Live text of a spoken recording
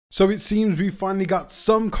So it seems we finally got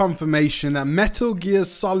some confirmation that Metal Gear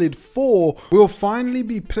Solid 4 will finally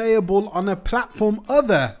be playable on a platform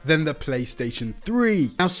other than the PlayStation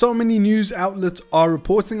 3. Now, so many news outlets are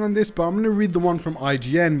reporting on this, but I'm going to read the one from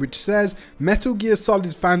IGN, which says Metal Gear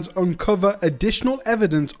Solid fans uncover additional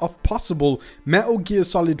evidence of possible Metal Gear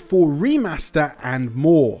Solid 4 remaster and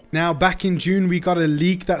more. Now, back in June, we got a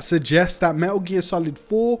leak that suggests that Metal Gear Solid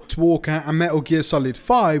 4, Walker, and Metal Gear Solid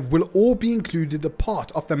 5 will all be included as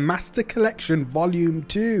part of the Master Collection Volume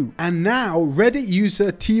 2. And now, Reddit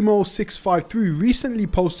user Timo653 recently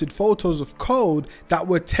posted photos of code that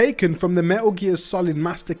were taken from the Metal Gear Solid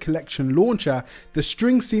Master Collection launcher. The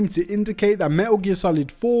string seemed to indicate that Metal Gear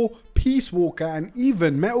Solid 4, Peace Walker, and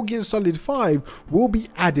even Metal Gear Solid 5 will be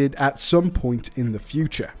added at some point in the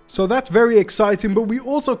future. So that's very exciting, but we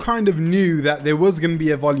also kind of knew that there was going to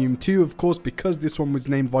be a Volume 2, of course, because this one was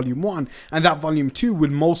named Volume 1, and that Volume 2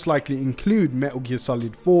 would most likely include Metal Gear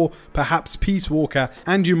Solid 4, perhaps Peace Walker,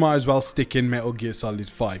 and you might as well stick in Metal Gear Solid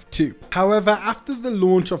 5 too. However, after the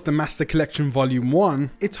launch of the Master Collection Volume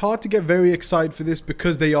 1, it's hard to get very excited for this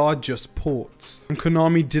because they are just ports. And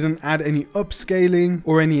Konami didn't add any upscaling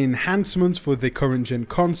or any enhancements for the current gen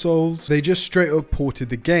consoles, they just straight up ported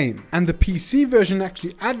the game. And the PC version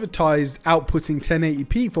actually advertised outputting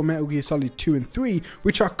 1080p for Metal Gear Solid 2 and 3,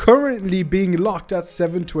 which are currently being locked at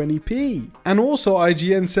 720p. And also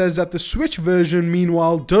IGN says that the Switch version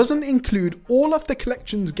meanwhile doesn't include all of the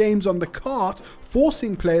collection's games on the cart,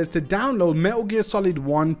 forcing players to download Metal Gear Solid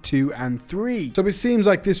 1, 2 and 3. So it seems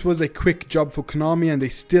like this was a quick job for Konami and they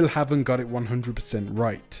still haven't got it 100%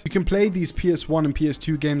 right. You can play these PS1 and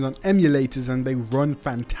PS2 games on emulators and they run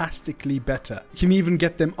fantastically better. You can even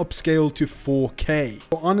get them upscaled to 4K.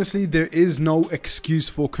 But honestly, there is no excuse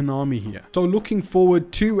for Konami here. So looking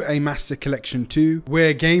forward to a Master Collection 2, where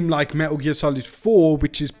a game like Metal Gear Solid 4,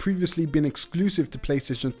 which has previously been exclusive to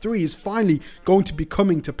PlayStation 3, is finally going to be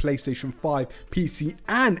coming to PlayStation 5, PC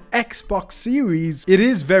and Xbox Series. It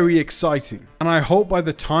is very exciting. And I hope by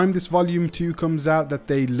the time this Volume 2 comes out that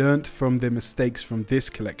they learnt from their mistakes from this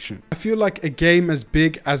collection. I feel like a game as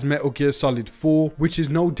big as Metal Gear Solid 4, which is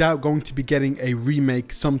no doubt going to be getting a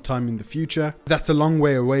remake sometime in the future, that's a long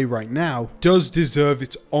way away right now, does deserve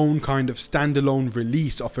its own kind of standalone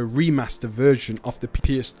release of a remaster version of the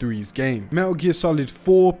PS3's game. Metal Gear Solid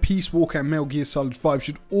 4, Peace Walker and Metal Gear Solid 5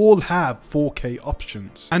 should all have 4K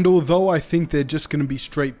options. And although I think they're just going to be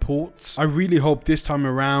straight ports, I really hope this time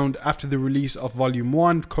around, after the release of Volume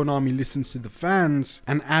 1, Konami listens to the fans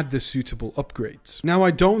and add the suitable upgrades. Now,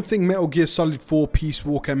 I don't think Metal Gear Solid 4, Peace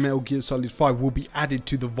Walker and Metal Gear Solid 5 will be added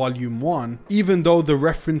to the Volume 1, even though the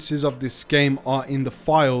references of this game are in the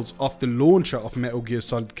files of the launcher of Metal Gear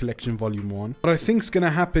Solid Collection Volume 1. What I think is going to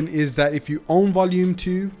happen is that if you own Volume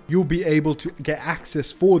 2, you'll be able to get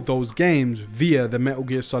access for those games via the Metal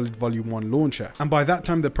Gear Solid Volume 1 launcher. And by that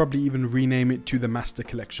time, they'll probably even rename it to the Master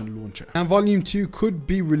Collection launcher. And Volume 2 could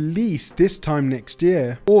be released this time next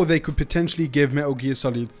year, or they could potentially give Metal Gear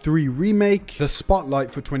Solid 3 Remake the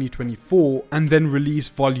spotlight for 2024 and then release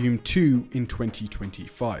Volume 2 in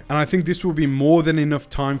 2025. And I think this will be more than enough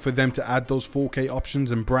time for them to add those 4K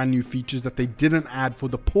options and brand new features that they didn't add for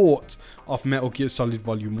the port of Metal Gear Solid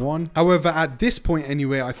Volume 1. However, at this point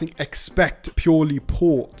anyway, I think expect purely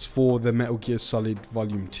ports for the Metal Gear Solid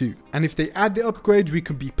Volume 2. And if they add the upgrades, we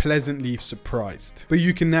could be pleasantly surprised. But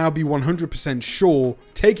you can now be 100% sure,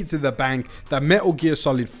 take it to the bank, that Metal Gear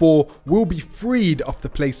Solid 4 will be freed of the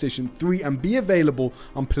PlayStation 3 and be available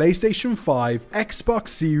on PlayStation 5, Xbox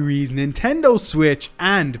Series, Nintendo Switch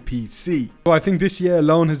and PC. So I think this year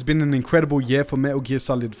alone has been an incredible year for Metal Gear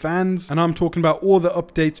Solid fans, and I'm talking about all the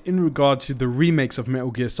updates in regard to the remakes of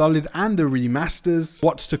Metal Gear Solid and the remasters,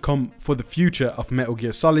 what's to come for the future of Metal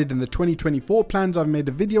Gear Solid and the 2024 plans I've made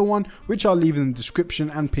a video on, which I'll leave in the description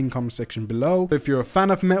and pinned comment section below. If you're a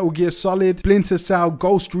fan of Metal Gear Solid, Splinter Cell,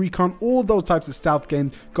 Ghost Recon, all those types of stealth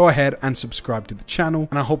games, go ahead and subscribe to the channel,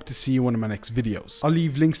 and I hope to see you in one of my next videos. I'll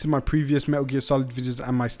leave links to my previous Metal Gear Solid videos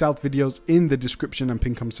and my stealth videos in the description and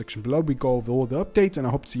pinned comment section below. We go over all the updates, and I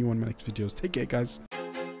hope to see you in one of my next videos. Take care, guys.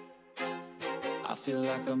 I feel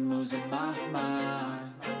like I'm losing my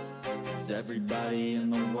mind. Is everybody in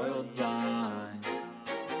the world blind?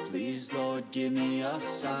 Please, Lord, give me a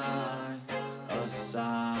sign, a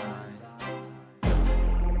sign.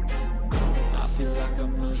 I feel like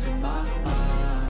I'm losing my mind.